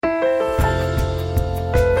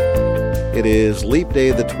It is Leap Day,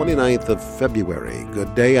 the 29th of February.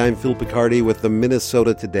 Good day, I'm Phil Picardi with the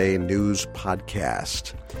Minnesota Today News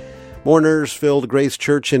Podcast. Mourners filled Grace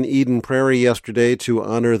Church in Eden Prairie yesterday to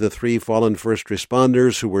honor the 3 fallen first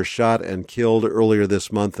responders who were shot and killed earlier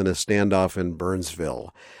this month in a standoff in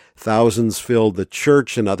Burnsville. Thousands filled the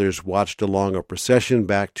church and others watched along a procession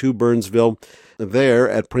back to Burnsville. There,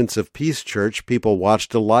 at Prince of Peace Church, people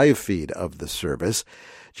watched a live feed of the service.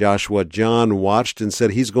 Joshua John watched and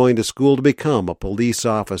said he's going to school to become a police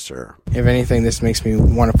officer. If anything, this makes me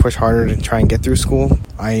want to push harder to try and get through school.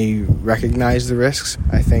 I recognize the risks.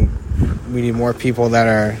 I think we need more people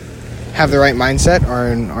that have the right mindset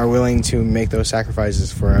or are willing to make those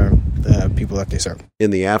sacrifices for the people that they serve.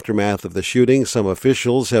 In the aftermath of the shooting, some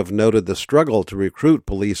officials have noted the struggle to recruit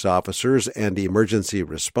police officers and emergency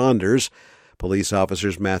responders. Police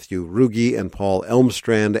officers Matthew Ruge and Paul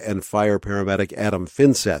Elmstrand and fire paramedic Adam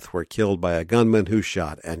Finseth were killed by a gunman who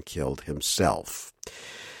shot and killed himself.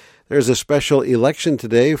 There's a special election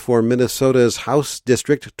today for Minnesota's House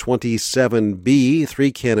District 27B.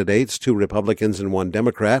 3 candidates, 2 Republicans and 1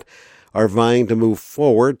 Democrat, are vying to move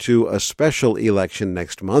forward to a special election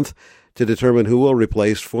next month to determine who will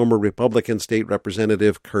replace former Republican State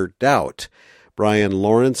Representative Kurt Daudt. Brian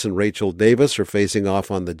Lawrence and Rachel Davis are facing off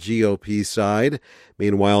on the GOP side.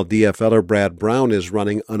 Meanwhile, DFLer Brad Brown is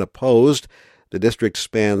running unopposed. The district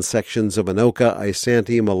spans sections of Anoka,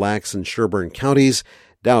 Isanti, Mille Lacs, and Sherburne counties.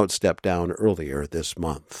 Daudt stepped down earlier this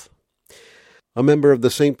month. A member of the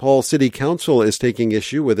St. Paul City Council is taking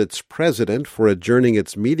issue with its president for adjourning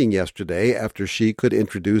its meeting yesterday after she could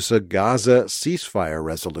introduce a Gaza ceasefire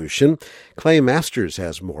resolution. Clay Masters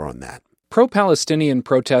has more on that. Pro-Palestinian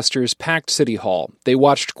protesters packed City Hall. They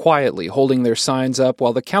watched quietly, holding their signs up,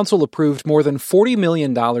 while the council approved more than $40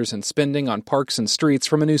 million in spending on parks and streets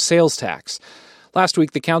from a new sales tax. Last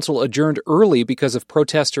week, the council adjourned early because of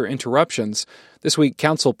protester interruptions. This week,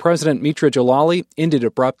 Council President Mitra Jalali ended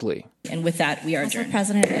abruptly. And with that, we are adjourned.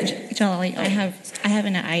 President Jalali, I have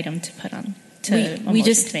an item to put on we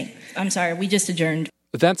just adjourned.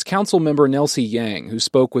 That's Councilmember Nelsie Yang, who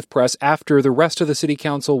spoke with press after the rest of the city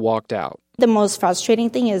council walked out. The most frustrating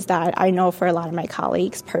thing is that I know for a lot of my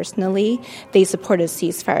colleagues personally, they support a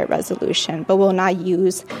ceasefire resolution, but will not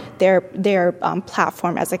use their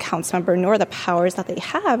platform as a council member nor the powers that they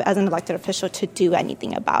have as an elected official to do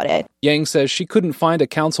anything about it. Yang says she couldn't find a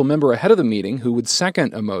council member ahead of the meeting who would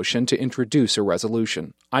second a motion to introduce a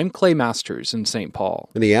resolution. I'm Clay Masters in St. Paul.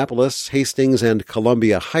 Minneapolis, Hastings, and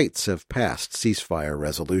Columbia Heights have passed ceasefire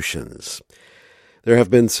resolutions. There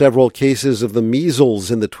have been several cases of the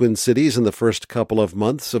measles in the Twin Cities in the first couple of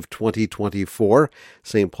months of 2024.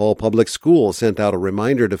 St. Paul Public Schools sent out a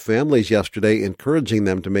reminder to families yesterday encouraging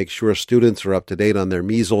them to make sure students are up to date on their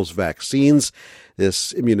measles vaccines.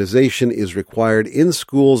 This immunization is required in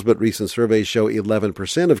schools, but recent surveys show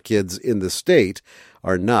 11% of kids in the state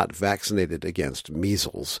are not vaccinated against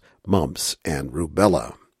measles, mumps, and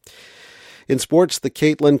rubella. In sports, the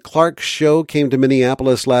Caitlin Clark Show came to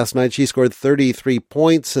Minneapolis last night. She scored 33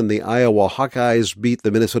 points, and the Iowa Hawkeyes beat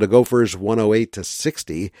the Minnesota Gophers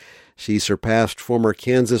 108-60. She surpassed former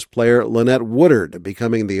Kansas player Lynette Woodard,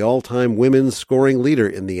 becoming the all-time women's scoring leader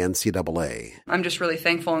in the NCAA. I'm just really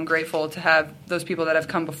thankful and grateful to have those people that have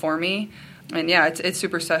come before me. And yeah, it's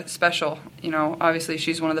super special. You know, obviously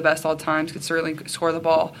she's one of the best all times, could certainly score the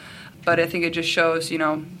ball. But I think it just shows,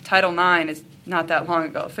 Title IX is not that long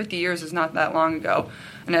ago. 50 years is not that long ago.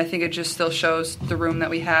 And I think it just still shows the room that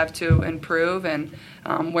we have to improve, and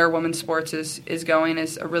where women's sports is going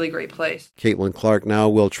is a really great place. Caitlin Clark now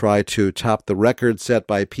will try to top the record set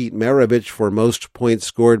by Pete Maravich for most points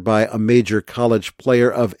scored by a major college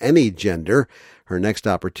player of any gender. Her next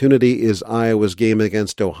opportunity is Iowa's game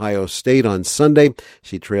against Ohio State on Sunday.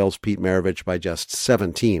 She trails Pete Maravich by just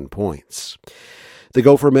 17 points. The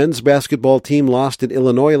Gopher men's basketball team lost in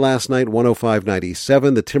Illinois last night,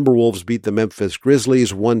 105-97. The Timberwolves beat the Memphis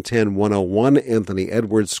Grizzlies 110-101. Anthony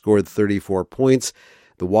Edwards scored 34 points.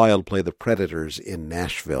 The Wild play the Predators in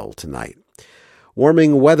Nashville tonight.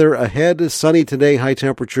 Warming weather ahead. Sunny today, high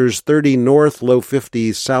temperatures 30 north, low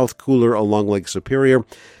 50s south, cooler along Lake Superior.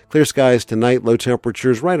 Clear skies tonight, low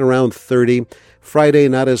temperatures right around 30. Friday,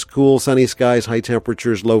 not as cool, sunny skies, high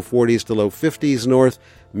temperatures, low 40s to low 50s north,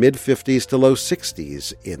 mid-50s to low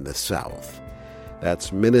 60s in the south.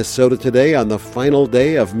 That's Minnesota Today on the final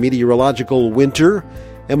day of meteorological winter.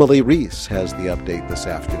 Emily Reese has the update this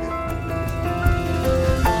afternoon.